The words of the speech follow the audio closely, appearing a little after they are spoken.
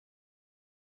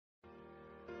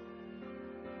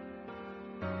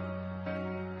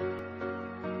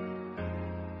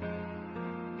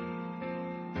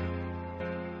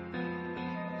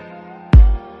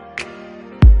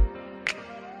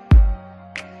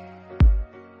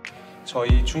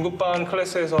저희 중급반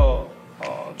클래스에서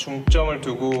중점을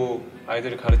두고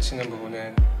아이들을 가르치는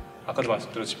부분은 아까도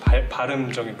말씀드렸지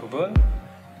발음적인 부분,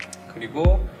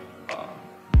 그리고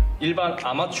일반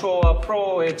아마추어와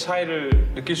프로의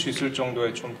차이를 느낄 수 있을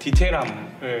정도의 좀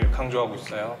디테일함을 강조하고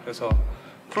있어요. 그래서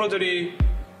프로들이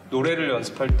노래를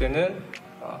연습할 때는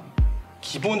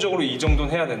기본적으로 이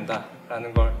정도는 해야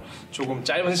된다라는 걸 조금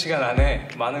짧은 시간 안에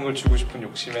많은 걸 주고 싶은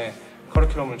욕심에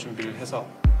커리큘럼을 준비를 해서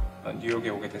뉴욕에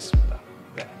오게 됐습니다.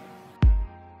 네.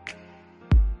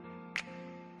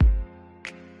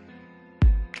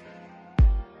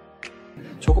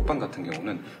 초급반 같은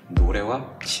경우는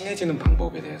노래와 친해지는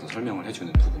방법에 대해서 설명을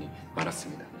해주는 부분이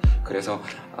많았습니다. 그래서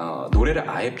노래를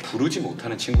아예 부르지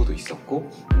못하는 친구도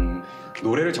있었고,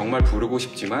 노래를 정말 부르고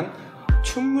싶지만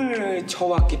춤을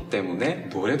춰왔기 때문에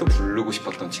노래도 부르고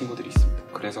싶었던 친구들이 있습니다.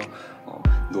 그래서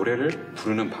노래를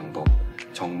부르는 방법,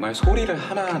 정말 소리를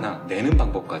하나하나 내는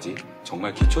방법까지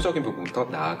정말 기초적인 부분부터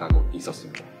나아가고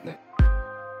있었습니다. 네.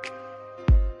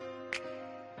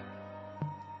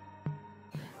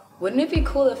 Wouldn't it be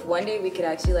cool if one day we could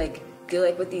actually like do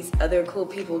like what these other cool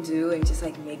people do and just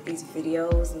like make these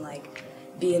videos and like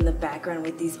be in the background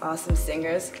with these awesome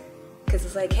singers? Because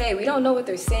it's like, hey, we don't know what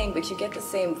they're saying, but you get the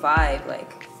same vibe.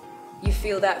 Like, you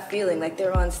feel that feeling, like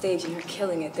they're on stage and you're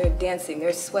killing it. They're dancing,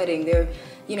 they're sweating, they're,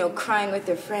 you know, crying with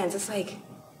their friends. It's like,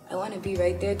 I want to be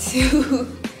right there too.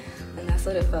 And that's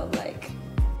what it felt like.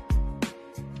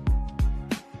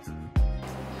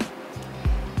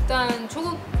 일단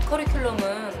초급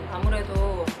커리큘럼은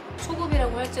아무래도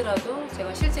초급이라고 할지라도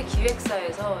제가 실제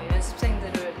기획사에서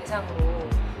연습생들을 대상으로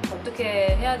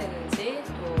어떻게 해야 되는지,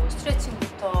 또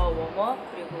스트레칭부터 웜업,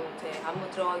 그리고 이제 안무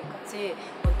들어가기까지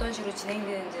어떤 식으로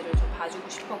진행되는지를 좀 봐주고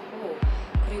싶었고,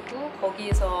 그리고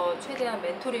거기에서 최대한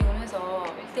멘토링을 해서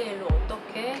 1대1로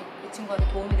어떻게 이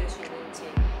친구한테 도움이 될 수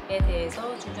있는지에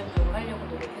대해서 중점적으로 하려고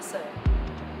노력했어요.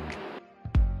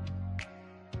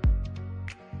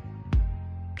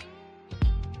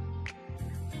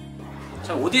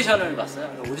 전 오디션을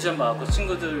봤어요. 오디션 봐갖고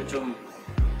친구들 좀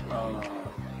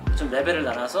레벨을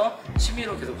나눠서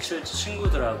취미로 계속 칠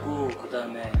친구들하고, 그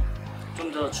다음에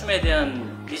좀 더 춤에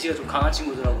대한 니즈가 좀 강한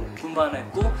친구들하고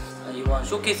분반했고, 이번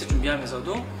쇼케이스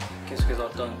준비하면서도 계속해서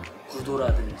어떤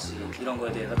구도라든지 이런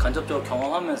거에 대해서 간접적으로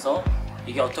경험하면서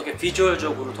이게 어떻게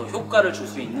비주얼적으로 더 효과를 줄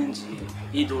수 있는지,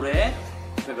 이 노래에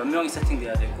몇 명이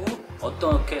세팅돼야 되고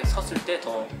어떻게 섰을 때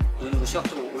더 눈으로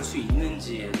시각적으로 올 수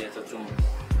있는지에 대해서 좀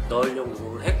넣으려고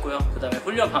노력을 했고요. 그 다음에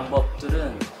훈련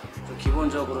방법들은 좀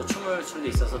기본적으로 춤을 추는 데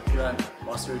있어서 필요한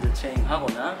머슬들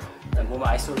트레이닝하거나, 몸을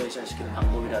아이솔레이션 시키는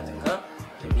방법이라든가,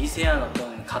 미세한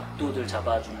어떤 각도들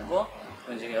잡아주는 거,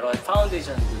 이제 여러 가지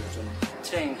파운데이션들을 좀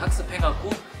트레이닝 학습해갖고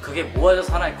그게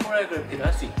모아져서 하나의 코레오그래피를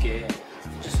할 수 있게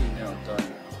해줄 수 있는 어떤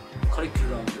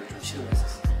커리큘럼들을 좀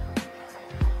시도했었어요.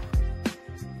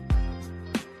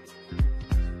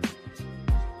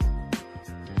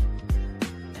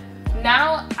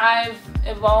 Now I've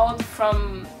evolved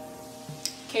from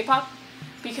K-pop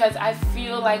because I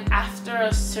feel like after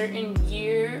a certain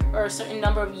year or a certain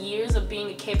number of years of being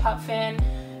a K-pop fan,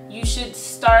 you should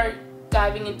start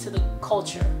diving into the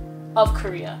culture of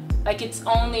Korea. Like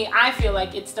I feel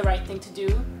like it's the right thing to do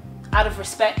out of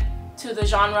respect to the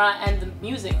genre and the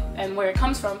music and where it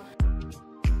comes from.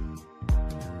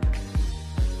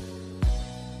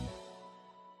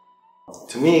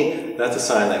 To me, that's a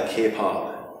sign that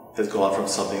K-pop has gone from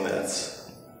something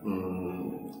that's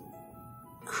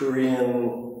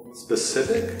Korean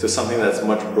specific to something that's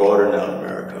much broader now in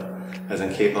America, as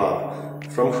in K-pop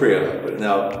from Korea, but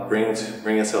now bringing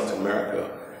itself to America,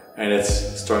 and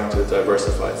it's starting to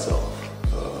diversify itself.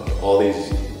 All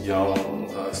these young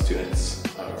students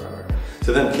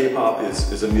to them, K-pop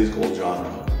is a musical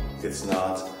genre. It's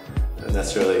not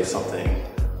necessarily something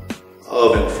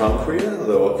of and from Korea,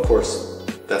 though of course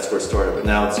that's where it started, but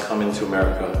now it's come into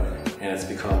America and it's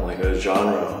become like a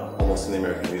genre almost in the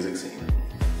American music scene.